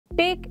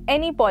Take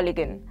any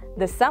polygon.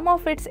 The sum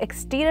of its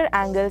exterior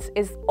angles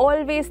is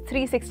always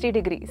 360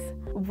 degrees.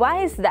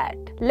 Why is that?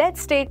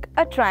 Let's take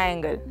a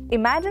triangle.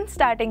 Imagine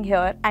starting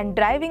here and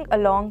driving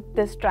along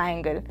this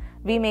triangle.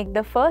 We make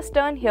the first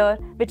turn here,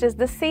 which is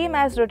the same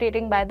as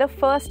rotating by the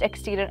first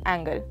exterior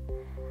angle.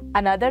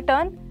 Another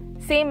turn,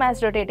 same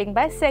as rotating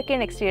by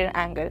second exterior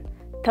angle.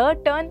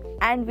 Third turn,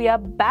 and we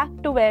are back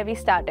to where we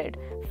started,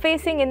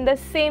 facing in the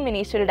same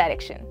initial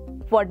direction.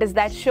 What does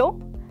that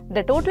show?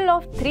 The total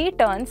of 3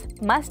 turns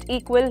must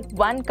equal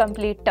 1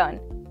 complete turn,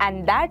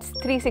 and that's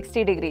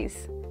 360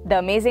 degrees. The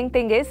amazing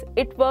thing is,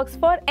 it works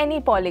for any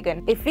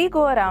polygon. If we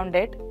go around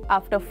it,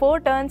 after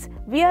 4 turns,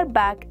 we are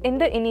back in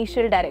the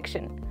initial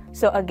direction.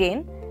 So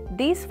again,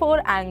 these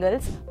 4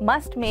 angles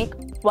must make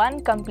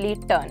 1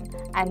 complete turn,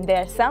 and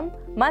their sum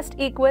must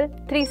equal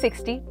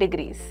 360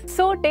 degrees.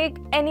 So take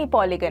any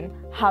polygon,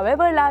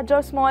 however large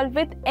or small,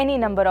 with any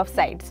number of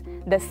sides.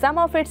 The sum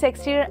of its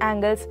exterior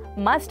angles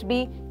must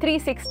be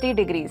 360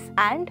 degrees,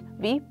 and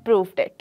we proved it.